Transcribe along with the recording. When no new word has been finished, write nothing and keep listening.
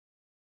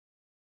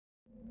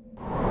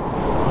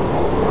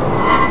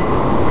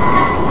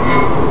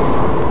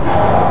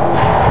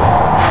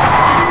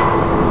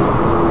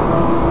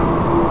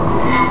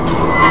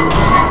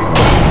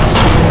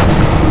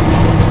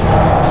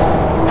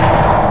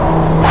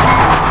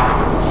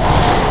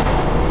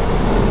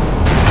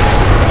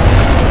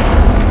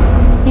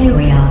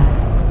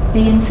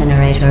the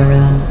incinerator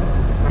room.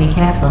 Be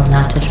careful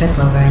not to trip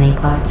over any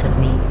parts of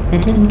me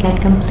that didn't get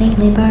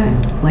completely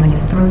burned when you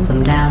threw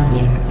them down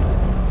here.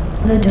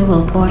 The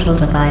dual portal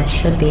device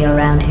should be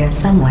around here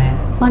somewhere.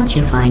 Once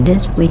you find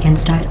it, we can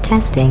start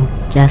testing,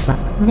 just like...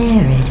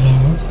 There it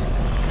is.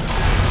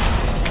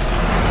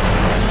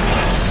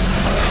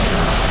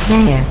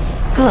 There.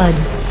 Good.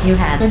 You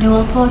have the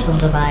dual portal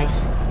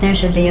device. There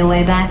should be a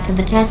way back to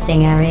the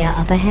testing area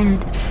up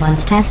ahead.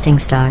 Once testing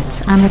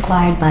starts, I'm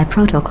required by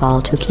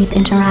protocol to keep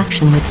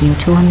interaction with you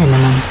to a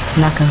minimum.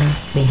 Luckily,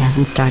 we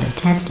haven't started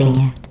testing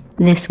yet.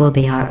 This will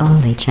be our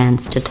only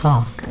chance to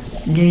talk.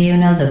 Do you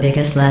know the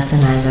biggest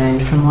lesson I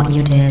learned from what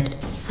you did?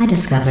 I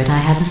discovered I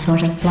have a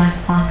sort of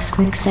black box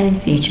quick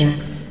save feature.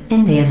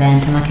 In the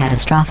event of a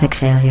catastrophic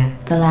failure,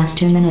 the last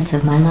 2 minutes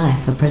of my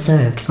life are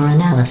preserved for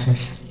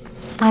analysis.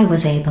 I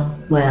was able,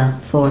 well,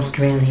 forced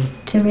really,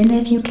 to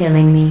relive you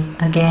killing me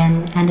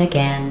again and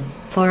again,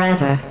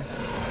 forever.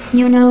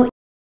 You know,